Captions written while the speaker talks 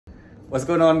What's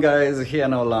going on, guys? Here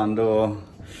in Orlando.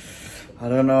 I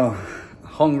don't know,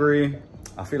 hungry.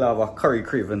 I feel I have a curry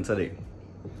craving today.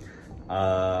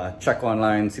 Check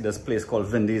online, see this place called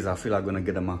Vindi's. I feel I'm gonna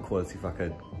get them a call, see if I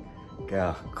could get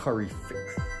a curry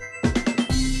fix.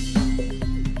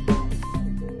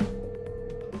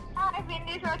 Hi,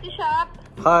 Vindi's Roti Shop.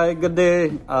 Hi, good day.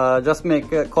 Just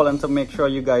calling to make sure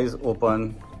you guys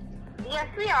open. Yes,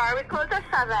 we are. We close at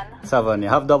 7. 7. You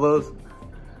have doubles?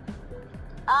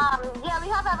 Yeah, we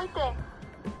have everything.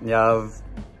 You have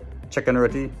chicken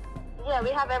roti? Yeah, we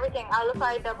have everything. Aloo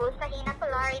fry, doubles.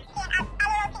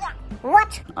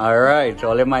 What? Alright,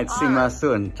 well, you might see me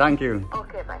soon. Thank you.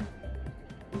 Okay, bye.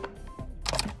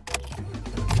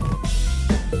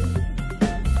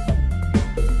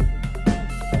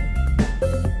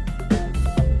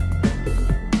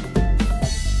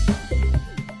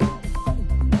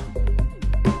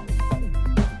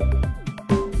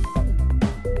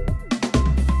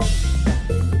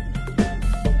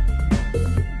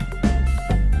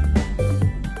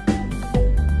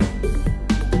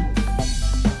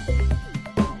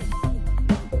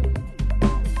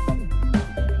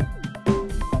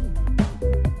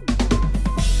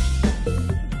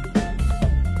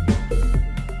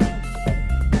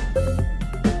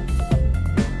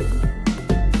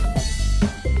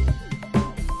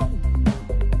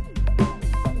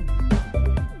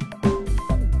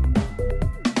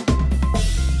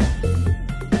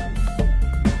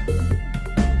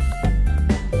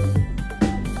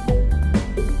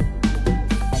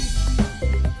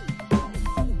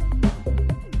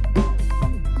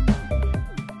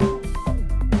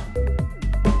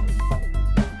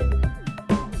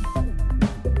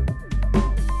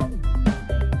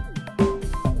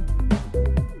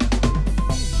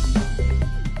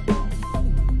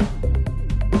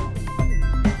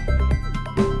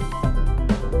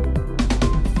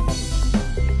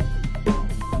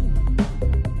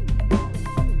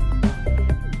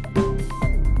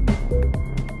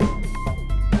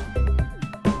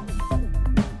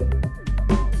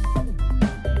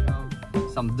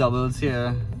 Some doubles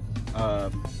here.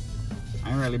 I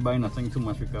ain't really buy nothing too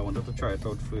much because I wanted to try it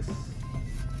out first.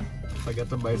 Forget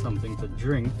to buy something to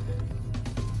drink.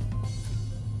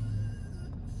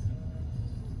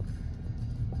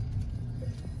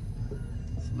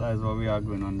 So that is what we are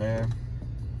going on there.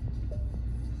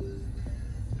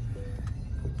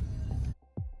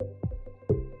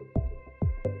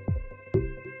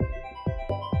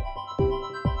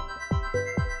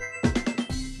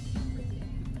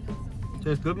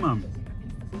 Tastes good, man.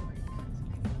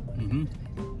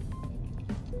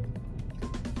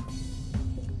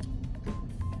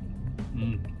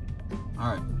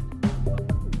 Alright.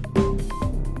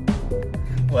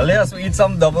 Well, yes, we eat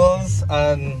some doubles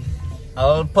and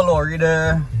Al Palori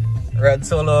there, red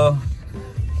solo.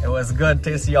 It was good,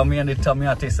 tastes yummy, and they tell me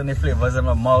I'm tasting the flavors in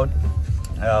my mouth.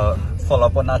 Follow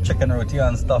up on that chicken roti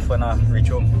and stuff when I reach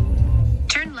home.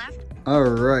 Turn left.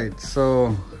 Alright,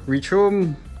 so reach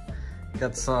home.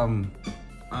 Got some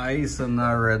ice and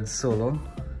a red solo.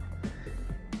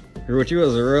 The roti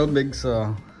was real big,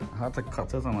 so I had to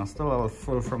cut it, and I still have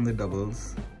full from the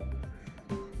doubles.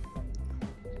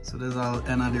 So there's all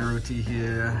end of the roti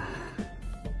here.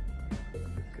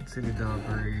 You can see the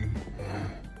doggery.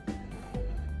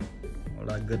 All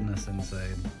that goodness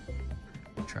inside.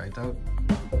 Try it out.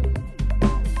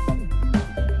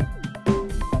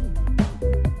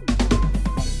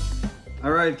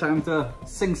 Alright, time to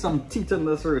sink some teeth in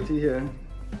this roti here.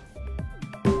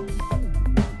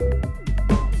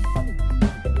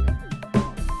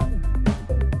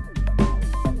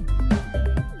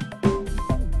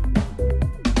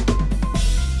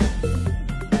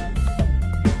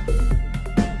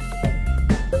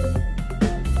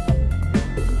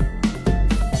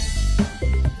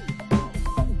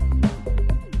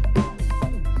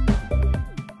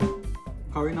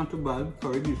 Curry not too bad,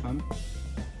 curry decent.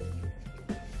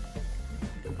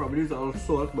 Probably use all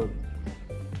salt, but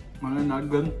man, not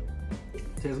good.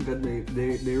 Tastes good.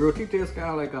 The roti tastes kind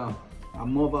of like a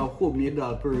more of a homemade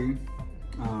dal curry.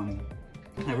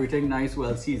 Everything nice,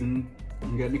 well seasoned.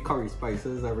 You get the curry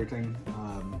spices, everything.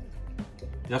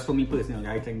 Just for me personally,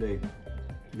 I think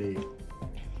the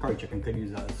curry chicken could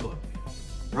use that as well.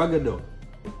 Rugged though.